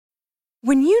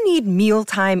When you need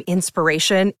mealtime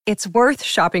inspiration, it's worth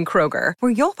shopping Kroger,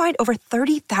 where you'll find over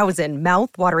 30,000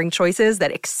 mouth-watering choices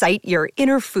that excite your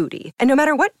inner foodie. And no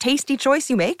matter what tasty choice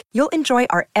you make, you'll enjoy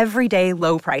our everyday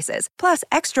low prices, plus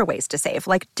extra ways to save,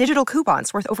 like digital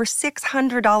coupons worth over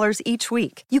 $600 each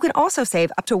week. You can also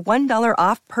save up to $1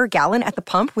 off per gallon at the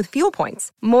pump with fuel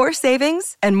points. More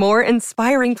savings and more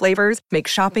inspiring flavors make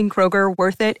shopping Kroger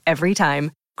worth it every time.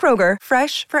 Kroger,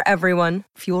 fresh for everyone.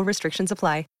 Fuel restrictions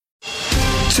apply.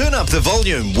 Turn up the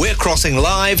volume. We're crossing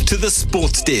live to the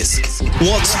sports desk.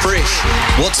 What's fresh?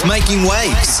 What's making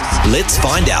waves? Let's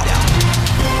find out.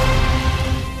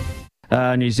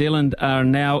 New Zealand are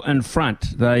now in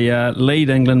front. They lead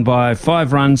England by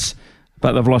 5 runs,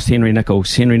 but they've lost Henry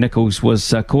Nicholls. Henry Nicholls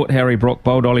was caught. Harry Brook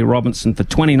bowled Ollie Robinson for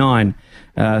 29.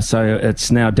 So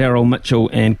it's now Daryl Mitchell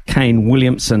and Kane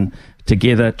Williamson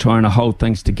together, trying to hold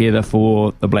things together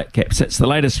for the Black Caps. That's the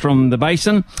latest from the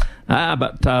Basin.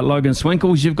 But Logan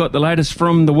Swinkles, you've got the latest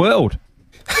from the world.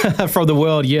 From the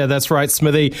world, yeah, that's right,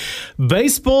 Smithy.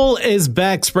 Baseball is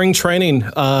back. Spring training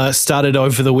started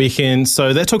over the weekend,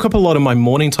 so that took up a lot of my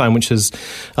morning time, which is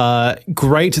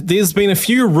great. There's been a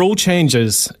few rule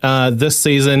changes this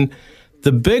season.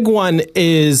 The big one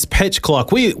is pitch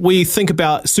clock. We think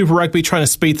about Super Rugby trying to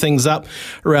speed things up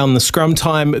around the scrum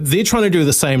time. They're trying to do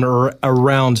the same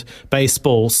around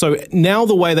baseball. So now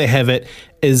the way they have it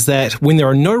is that when there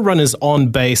are no runners on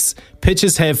base,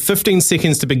 pitchers have 15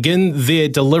 seconds to begin their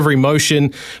delivery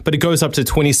motion, but it goes up to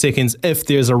 20 seconds if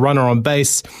there's a runner on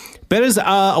base. Batters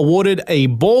are awarded a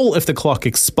ball if the clock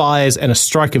expires and a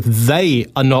strike if they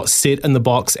are not set in the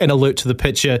box, and alert to the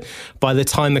pitcher by the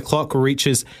time the clock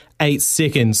reaches 8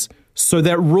 seconds. So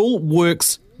that rule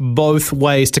works both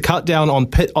ways to cut down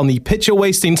on the pitcher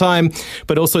wasting time,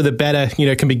 but also the batter,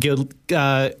 can be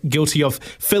guilty of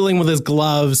fiddling with his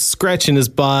gloves, scratching his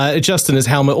butt, adjusting his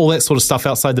helmet, all that sort of stuff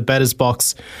outside the batter's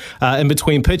box in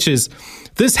between pitches.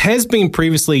 This has been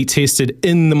previously tested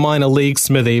in the minor league,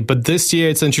 Smithy, but this year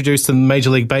it's introduced in Major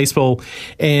League Baseball,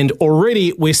 and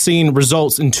already we're seeing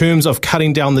results in terms of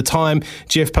cutting down the time.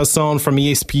 Jeff Passan from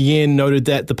ESPN noted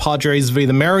that the Padres v.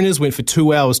 the Mariners went for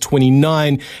 2 hours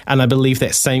 29, and I believe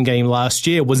that same game last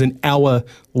year was an hour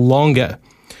longer.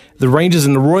 The Rangers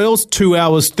and the Royals, 2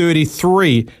 hours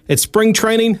 33. It's spring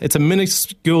training. It's a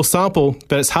minuscule sample,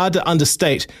 but it's hard to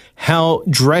understate how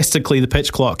drastically the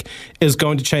pitch clock is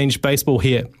going to change baseball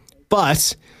here.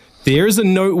 But there is a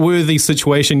noteworthy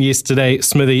situation yesterday,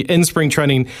 Smithy, in spring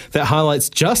training that highlights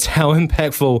just how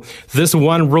impactful this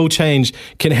one rule change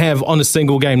can have on a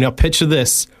single game. Now, picture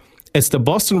this. It's the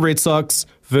Boston Red Sox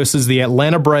versus the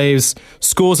Atlanta Braves.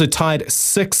 Scores are tied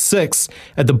 6-6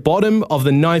 at the bottom of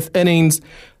the ninth innings.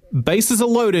 Bases are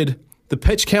loaded. The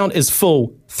pitch count is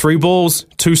full. 3 balls,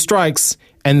 2 strikes.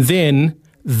 And then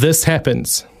this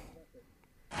happens.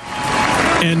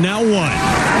 And now what?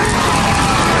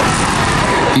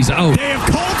 He's out. They have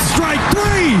called strike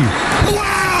 3.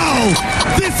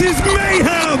 Wow! This is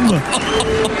mayhem!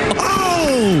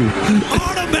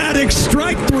 Oh! Automatic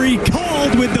strike 3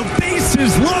 called with the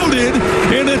bases loaded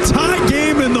in a tie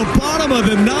game in the bottom of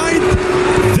the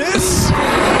ninth. This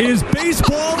is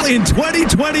baseball in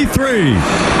 2023.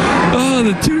 Oh,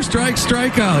 the 2-strike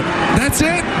strikeout. That's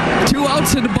it. 2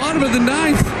 outs in the bottom of the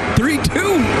ninth.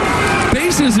 3-2.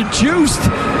 Bases are juiced,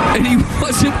 and he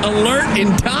wasn't alert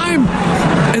in time,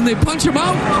 and they punch him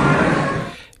out.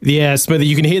 Yeah, Smithy,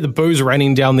 you can hear the boos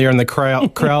raining down there in the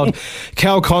crowd.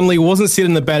 Cal Conley wasn't set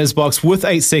in the batter's box with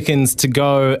 8 seconds to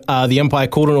go. The umpire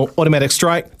called an automatic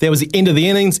strike. That was the end of the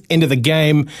innings, end of the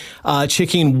game.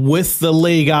 Checking with the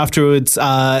league afterwards,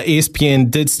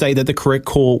 ESPN did state that the correct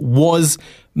call was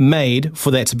made for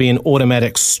that to be an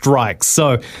automatic strike.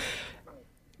 So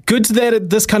good to that.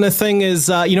 This kind of thing is,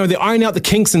 they iron out the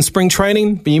kinks in spring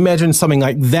training. But you imagine something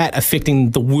like that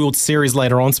affecting the World Series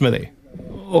later on, Smithy.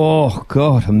 Oh,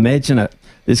 God, imagine it.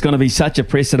 There's going to be such a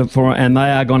precedent for it, and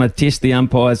they are going to test the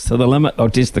umpires to the limit. They'll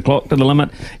test the clock to the limit.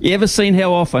 You ever seen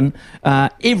how often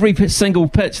every single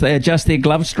pitch they adjust their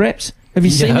glove straps? Have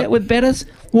you seen that with batters?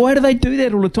 Why do they do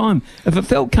that all the time? If it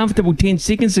felt comfortable 10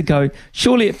 seconds ago,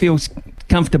 surely it feels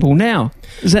comfortable now.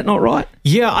 Is that not right?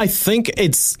 Yeah, I think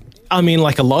it's...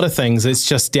 like a lot of things, it's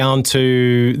just down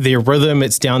to their rhythm.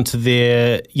 It's down to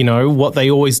their, what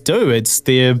they always do. It's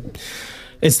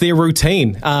their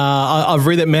routine. I've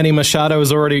read that Manny Machado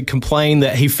has already complained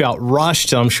that he felt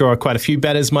rushed. I'm sure quite a few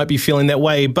batters might be feeling that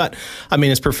way, but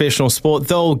it's professional sport.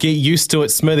 They'll get used to it,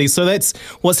 Smithy. So that's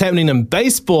what's happening in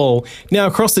baseball. Now,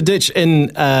 across the ditch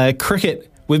in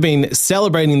cricket, we've been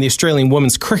celebrating the Australian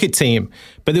women's cricket team,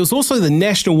 but there was also the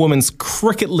National Women's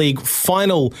Cricket League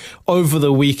final over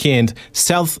the weekend.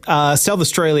 South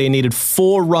Australia needed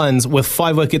 4 runs with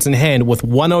 5 wickets in hand with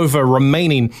 1 over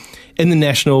remaining in the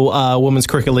National Women's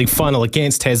Cricket League final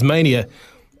against Tasmania.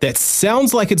 That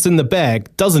sounds like it's in the bag,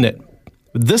 doesn't it?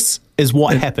 This is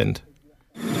what happened.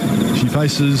 She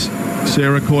faces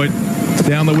Sarah Coit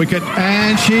down the wicket,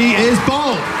 and she is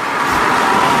bowled.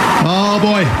 Oh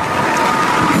boy.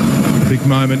 Big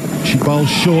moment. She bowls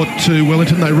short to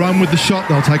Wellington. They run with the shot.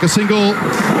 They'll take a single.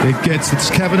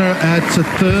 It's Kavanagh at a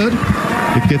third.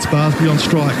 It gets Barsby on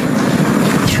strike.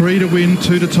 3 to win,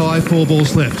 2 to tie, 4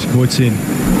 balls left. Coit's in.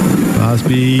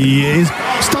 Barsby is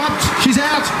stopped. She's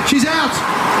out. She's out.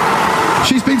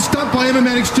 She's been stumped by Emma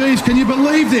Mannix-Jeeves. Can you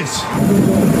believe this?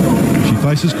 She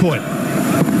faces Coit.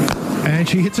 And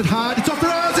she hits it hard. It's off the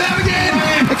rails. Out again.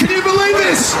 Can you believe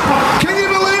this? Can you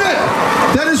believe it?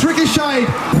 That is ricocheted.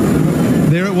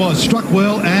 There it was. Struck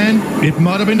well, and it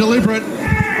might have been deliberate.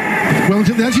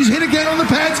 Wellington, now she's hit again on the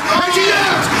pads. And she's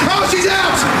out. Oh, she's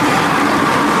out.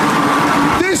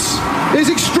 This is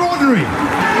extraordinary.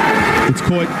 It's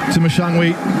Coit to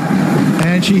Mashangwi.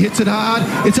 And she hits it hard.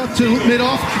 It's up to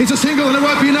mid-off. It's a single, and it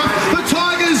won't be enough. The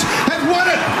Tigers have won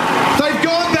it. They've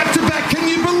gone back-to-back. Can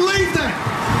you believe that?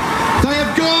 They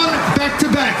have gone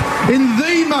back-to-back in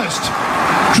the most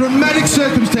dramatic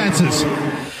circumstances.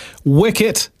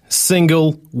 Wicket,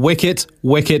 single, wicket,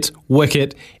 wicket,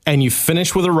 wicket, and you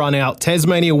finish with a run out.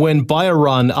 Tasmania win by a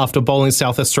run after bowling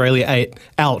South Australia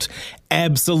out.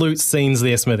 Absolute scenes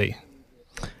there, Smithy.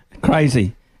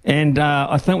 Crazy. And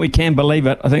I think we can believe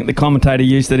it. I think the commentator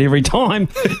used it every time.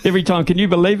 Every time. Can you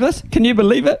believe this? Can you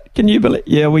believe it? Can you believe?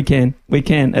 Yeah, we can. We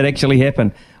can. It actually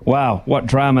happened. Wow, what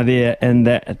drama there in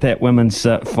that women's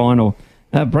final.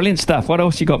 Brilliant stuff. What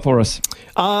else you got for us?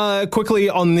 Quickly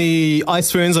on the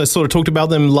Ice Ferns, I sort of talked about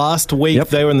them last week. Yep.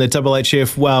 They were in the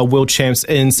IIHF World Champs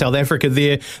in South Africa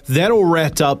there. That all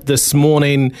wrapped up this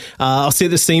morning. I'll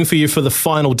set the scene for you for the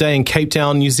final day in Cape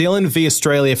Town. New Zealand v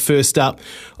Australia first up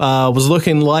was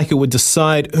looking like it would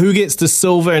decide who gets the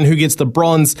silver and who gets the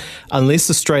bronze unless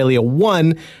Australia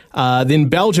won. Then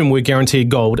Belgium were guaranteed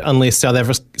gold unless South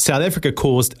Africa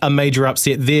caused a major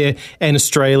upset there and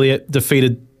Australia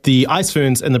defeated the Ice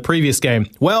Ferns in the previous game.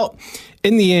 Well,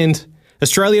 in the end,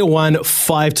 Australia won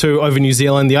 5-2 over New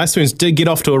Zealand. The Ice Ferns did get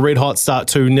off to a red-hot start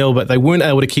 2-0, but they weren't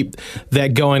able to keep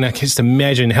that going. I can just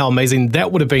imagine how amazing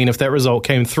that would have been if that result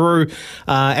came through.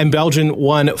 And Belgium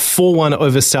won 4-1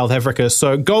 over South Africa.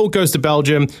 So gold goes to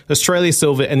Belgium, Australia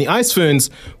silver, and the Ice Ferns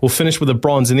will finish with a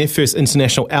bronze in their first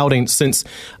international outing since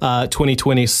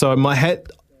 2020. So my hat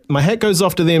goes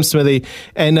off to them, Smithy.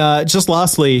 And just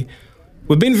lastly,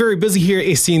 we've been very busy here at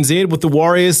SCNZ with the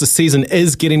Warriors. The season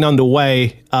is getting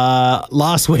underway.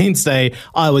 Last Wednesday,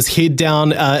 I was head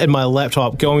down in my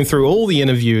laptop going through all the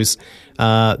interviews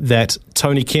that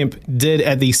Tony Kemp did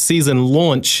at the season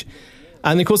launch.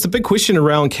 And, of course, the big question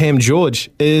around Cam George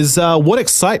is what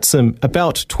excites him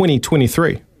about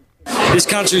 2023? This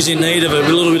country's in need of a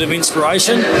little bit of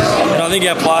inspiration, and I think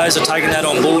our players are taking that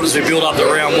on board as we build up to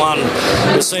round one.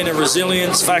 We've seen a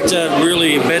resilience factor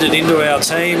really embedded into our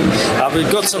team.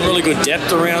 We've got some really good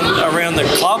depth around the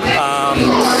club,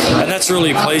 and that's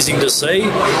really pleasing to see.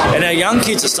 And our young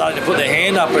kids are starting to put their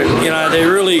hand up, and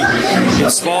they're really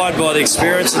inspired by the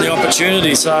experience and the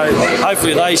opportunity. So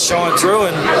hopefully they shine through.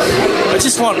 And I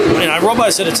just want,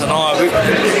 Robbo said it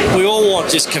tonight. We all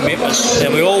want just commitment,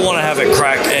 and we all want to have a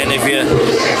crack. And if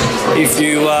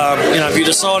you're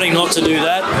deciding not to do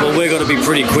that, well, we've got to be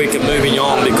pretty quick at moving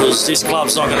on, because this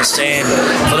club's not going to stand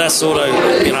for that sort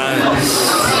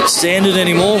of standard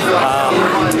anymore.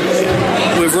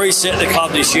 We've reset the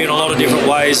club this year in a lot of different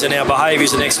ways, and our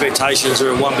behaviours and expectations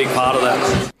are one big part of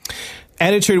that.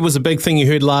 Attitude was a big thing you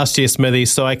heard last year, Smithy,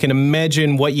 so I can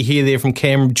imagine what you hear there from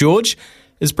Cam George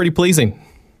is pretty pleasing.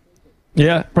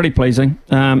 Yeah, pretty pleasing.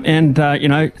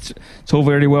 It's all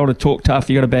very well to talk tough.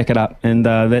 You got to back it up, and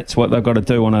that's what they've got to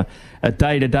do on a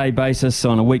day-to-day basis,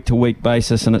 on a week-to-week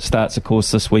basis, and it starts, of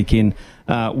course, this weekend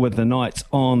with the Knights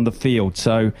on the field.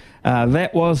 So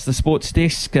that was the Sports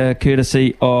Desk,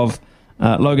 courtesy of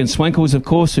Logan Swinkles, of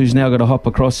course, who's now got to hop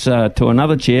across to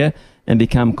another chair and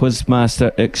become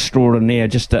Quizmaster extraordinaire.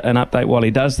 Just an update while he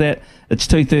does that. It's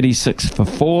 2:36 for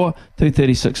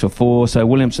 4. So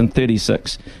Williamson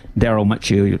 36. Daryl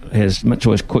Mitchell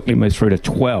has quickly moved through to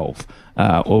 12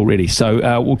 already.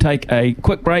 So we'll take a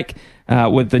quick break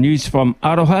with the news from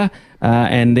Aroha,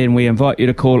 and then we invite you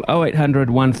to call 0800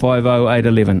 150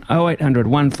 811. 0800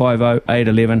 150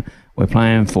 811. We're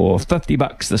playing for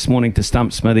 $50 this morning to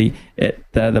stump Smithy at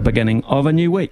the beginning of a new week.